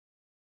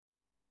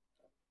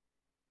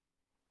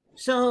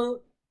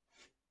So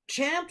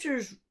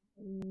chapters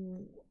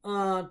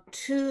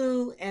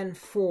 2 and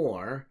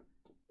 4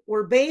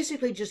 were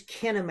basically just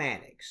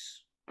kinematics.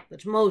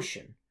 That's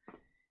motion.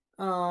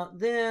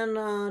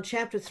 Then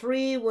chapter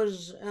 3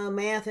 was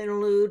math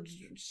interlude.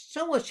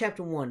 So was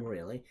chapter 1,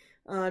 really.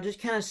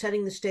 Just kind of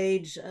setting the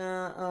stage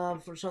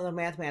for some of the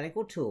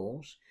mathematical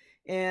tools.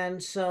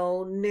 And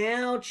so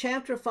now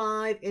chapter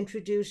 5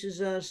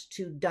 introduces us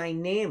to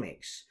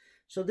dynamics.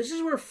 So this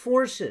is where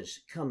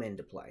forces come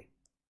into play.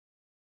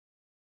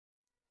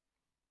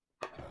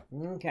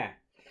 Okay.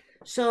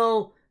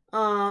 So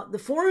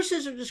the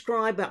forces are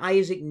described by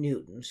Isaac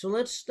Newton. So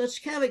let's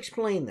kind of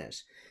explain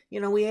this.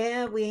 You know, we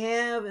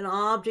have an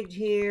object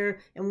here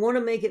and want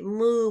to make it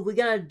move. We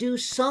got to do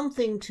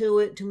something to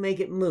it to make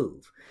it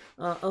move.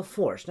 A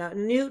force. Now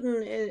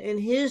Newton in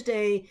his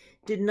day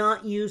did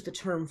not use the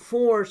term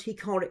force. He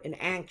called it an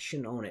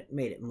action on it,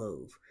 made it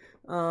move.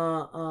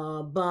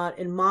 But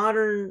in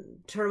modern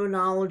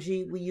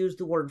terminology, we use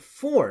the word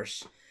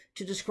force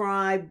to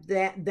describe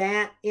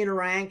that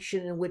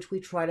interaction in which we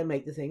try to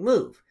make the thing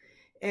move.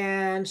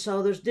 And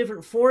so there's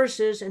different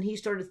forces, and he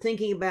started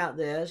thinking about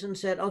this and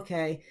said,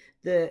 okay,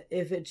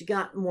 if it's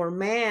got more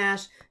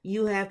mass,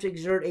 you have to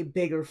exert a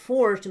bigger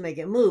force to make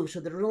it move. So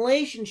the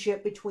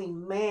relationship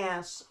between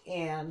mass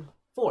and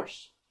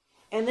force.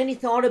 And then he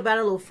thought about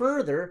it a little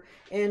further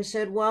and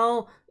said,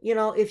 well, you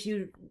know, if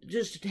you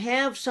just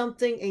have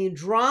something and you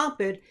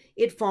drop it,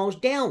 it falls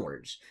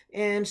downwards.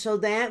 And so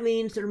that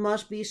means there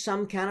must be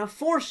some kind of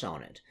force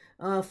on it.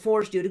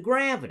 Force due to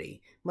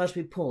gravity must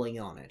be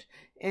pulling on it.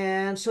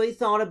 And so he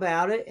thought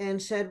about it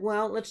and said,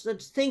 well, let's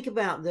think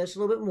about this a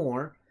little bit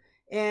more.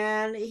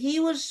 And he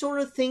was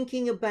sort of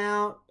thinking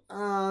about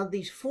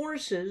these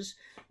forces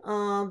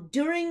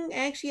during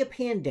actually a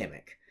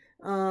pandemic.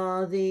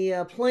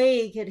 The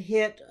plague had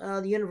hit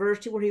the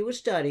university where he was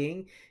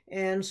studying,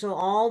 and so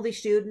all the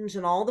students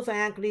and all the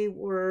faculty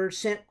were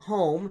sent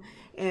home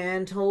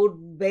and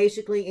told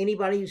basically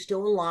anybody who's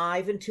still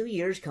alive in 2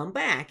 years, come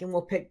back and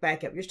we'll pick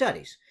back up your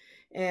studies.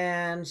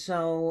 And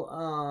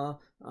so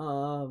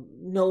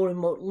no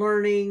remote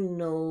learning,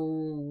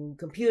 no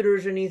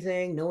computers or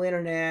anything, no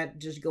internet,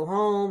 just go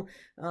home,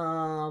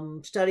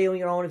 study on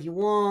your own if you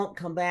want,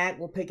 come back,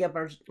 we'll pick up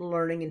our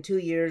learning in 2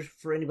 years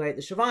for anybody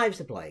that survives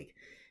the plague.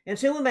 And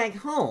so he went back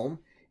home,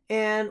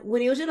 and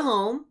when he was at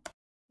home,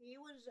 he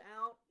was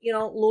out, you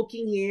know,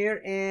 looking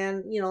here,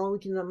 and, you know, we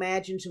can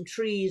imagine some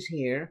trees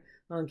here,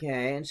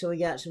 okay, and so we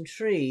got some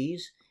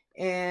trees,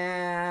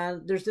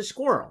 and there's the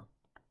squirrel,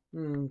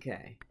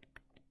 okay,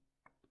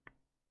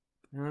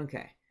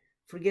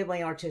 forgive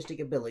my artistic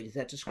abilities,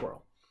 that's a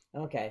squirrel,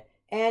 okay,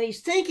 and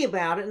he's thinking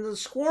about it, and the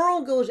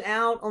squirrel goes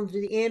out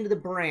onto the end of the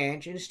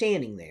branch and is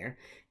standing there,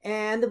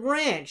 and the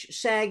branch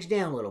sags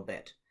down a little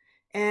bit.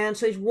 And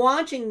so he's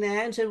watching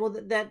that and said, well,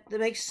 that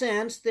makes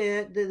sense.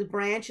 The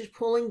branch is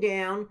pulling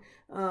down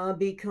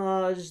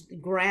because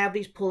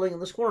gravity's pulling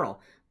on the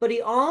squirrel. But he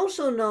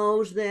also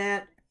knows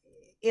that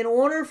in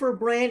order for a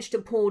branch to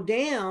pull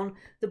down,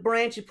 the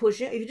branch is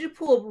pushing. If you just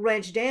pull a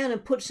branch down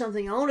and put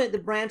something on it, the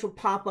branch will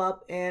pop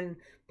up and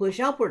push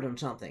upward on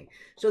something.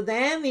 So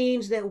that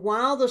means that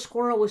while the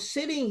squirrel was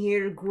sitting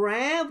here,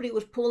 gravity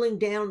was pulling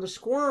down the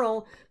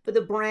squirrel, but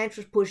the branch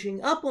was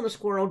pushing up on the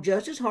squirrel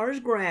just as hard as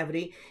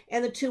gravity,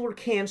 and the two were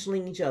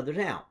canceling each other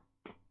out.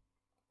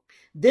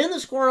 Then the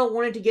squirrel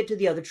wanted to get to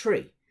the other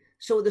tree.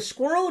 So what the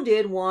squirrel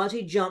did was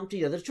he jumped to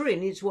the other tree.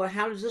 And he said, well,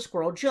 how does the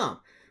squirrel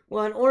jump?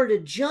 Well, in order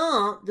to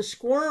jump, the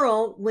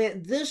squirrel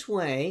went this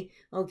way,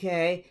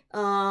 okay?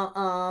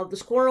 The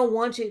squirrel,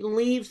 once it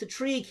leaves the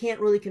tree, can't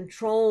really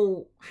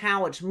control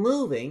how it's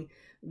moving.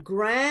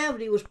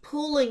 Gravity was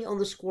pulling on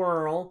the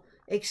squirrel,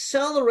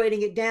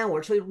 accelerating it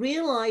downward. So he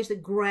realized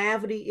that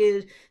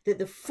that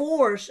the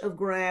force of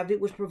gravity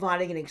was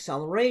providing an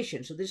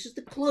acceleration. So this is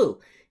the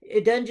clue.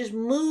 It doesn't just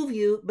move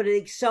you, but it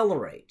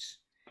accelerates.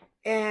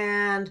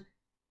 And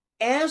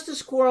as the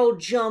squirrel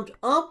jumped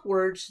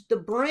upwards, the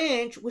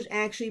branch was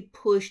actually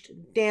pushed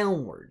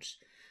downwards.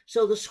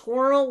 So the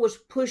squirrel was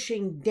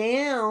pushing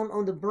down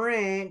on the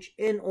branch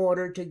in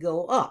order to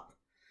go up.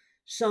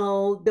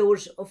 So there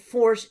was a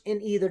force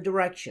in either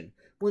direction.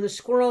 When the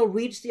squirrel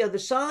reached the other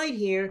side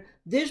here,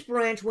 this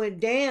branch went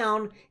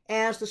down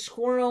as the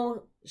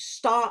squirrel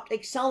stopped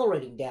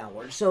accelerating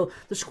downwards. So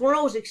the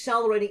squirrel was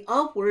accelerating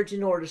upwards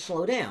in order to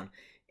slow down.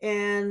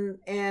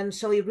 And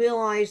so he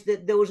realized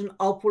that there was an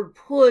upward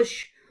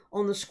push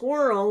on the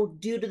squirrel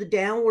due to the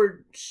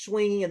downward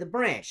swinging of the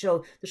branch.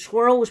 So the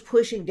squirrel was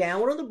pushing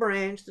downward on the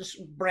branch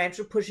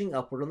was pushing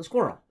upward on the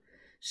squirrel.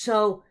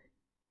 So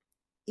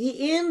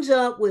he ends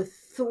up with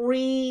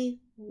 3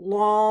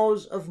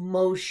 laws of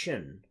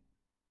motion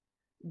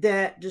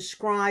that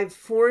describe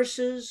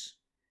forces,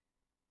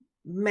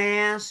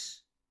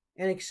 mass,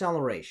 and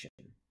acceleration.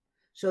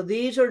 So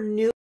these are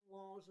Newton's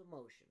laws of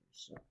motion.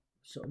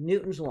 So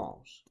Newton's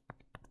laws.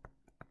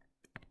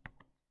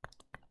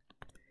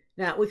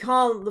 Now, we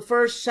call them the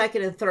first,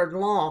 second, and third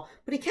law,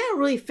 but he kind of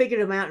really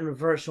figured them out in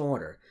reverse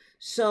order.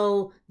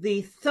 So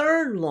the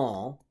third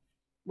law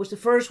was the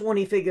first one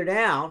he figured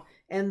out,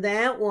 And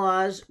that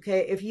was,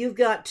 okay, if you've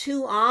got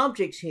two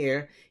objects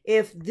here,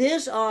 if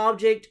this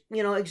object,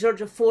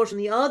 exerts a force on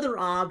the other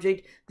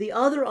object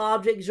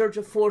exerts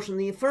a force on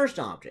the first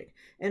object.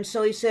 And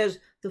so he says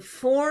the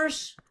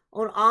force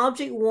on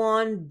object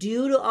 1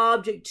 due to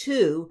object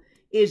 2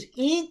 is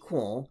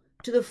equal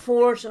to the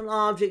force on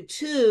object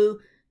 2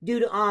 due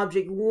to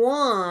object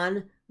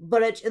 1,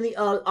 but it's in the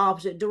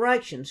opposite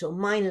direction, so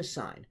minus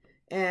sign.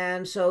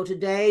 And so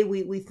today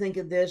we think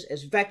of this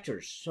as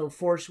vectors, so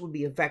force would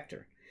be a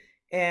vector.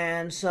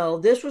 And so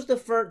this was the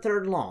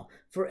third law.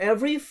 For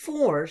every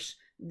force,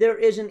 there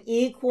is an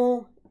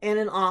equal and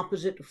an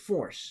opposite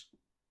force.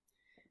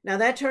 Now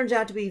that turns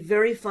out to be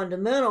very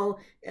fundamental.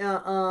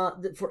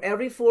 For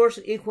every force,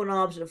 an equal and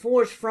opposite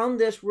force. From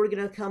this, we're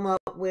going to come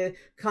up with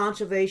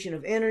conservation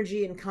of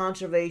energy and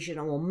conservation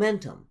of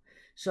momentum.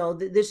 So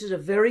this is a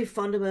very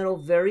fundamental,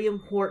 very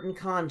important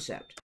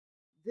concept.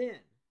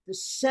 Then, the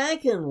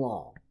second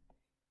law,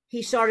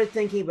 he started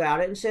thinking about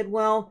it and said,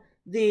 well,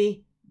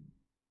 the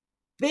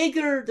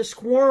bigger the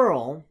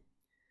squirrel,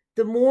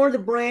 the more the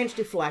branch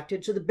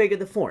deflected, so the bigger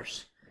the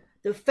force.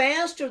 The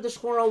faster the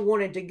squirrel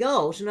wanted to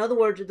go, so in other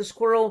words, if the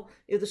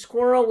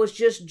squirrel was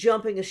just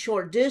jumping a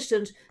short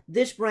distance,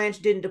 this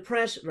branch didn't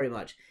depress very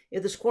much.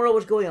 If the squirrel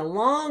was going a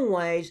long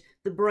ways,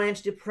 the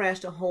branch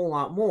depressed a whole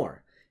lot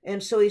more.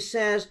 And so he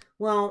says,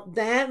 well,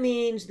 that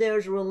means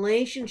there's a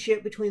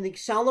relationship between the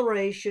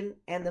acceleration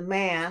and the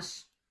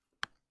mass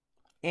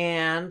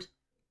and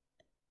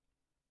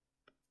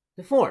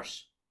the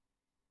force.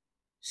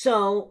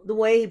 So the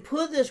way he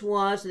put this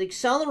was that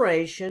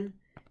acceleration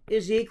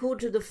is equal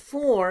to the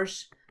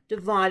force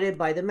divided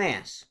by the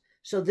mass.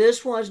 So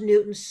this was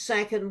Newton's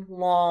second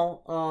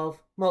law of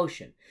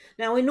motion.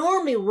 Now we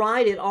normally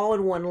write it all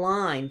in one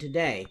line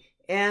today.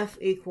 F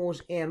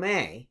equals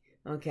ma.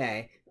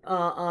 Okay.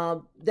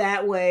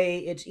 That way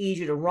it's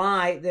easier to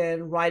write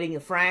than writing a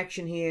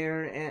fraction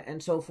here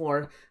and so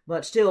forth.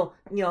 But still,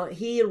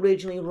 he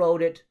originally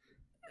wrote it,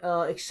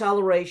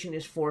 acceleration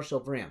is force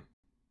over m.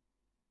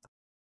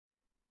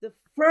 The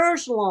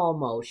first law of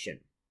motion.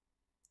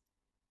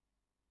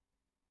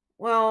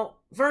 Well,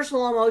 first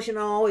law of motion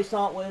I always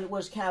thought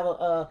was kind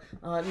of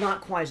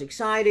not quite as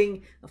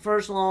exciting. The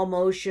first law of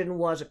motion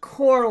was a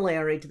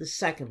corollary to the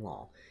second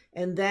law.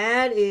 And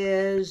that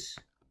is,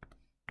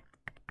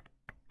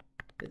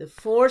 if the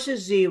force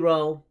is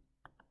 0,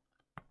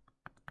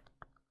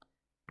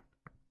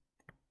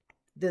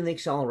 then the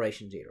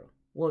acceleration is 0.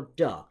 Well,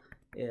 duh.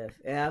 If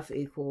F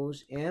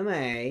equals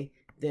ma,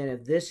 then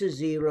if this is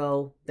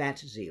 0,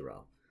 that's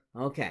 0.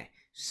 Okay,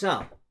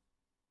 so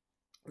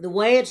the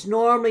way it's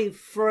normally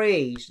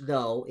phrased,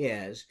 though,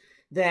 is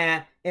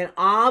that an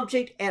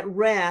object at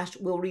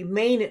rest will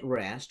remain at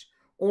rest,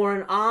 or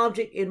an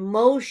object in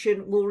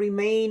motion will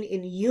remain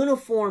in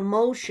uniform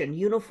motion.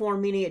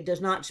 Uniform meaning it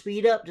does not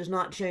speed up, does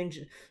not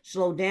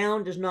slow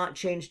down, does not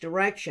change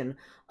direction,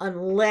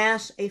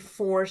 unless a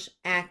force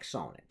acts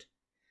on it.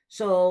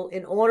 So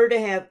in order to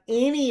have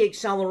any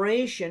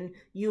acceleration,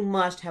 you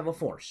must have a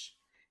force.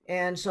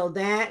 And so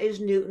that is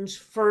Newton's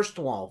first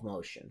law of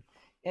motion.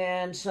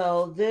 And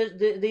so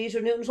these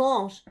are Newton's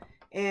laws.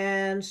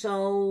 And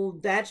so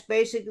that's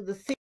basically the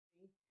theory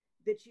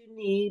that you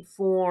need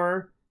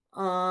for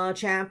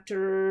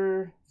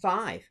chapter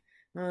 5.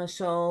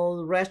 So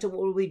the rest of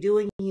what we'll be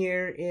doing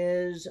here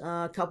is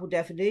a couple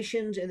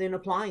definitions and then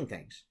applying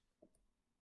things.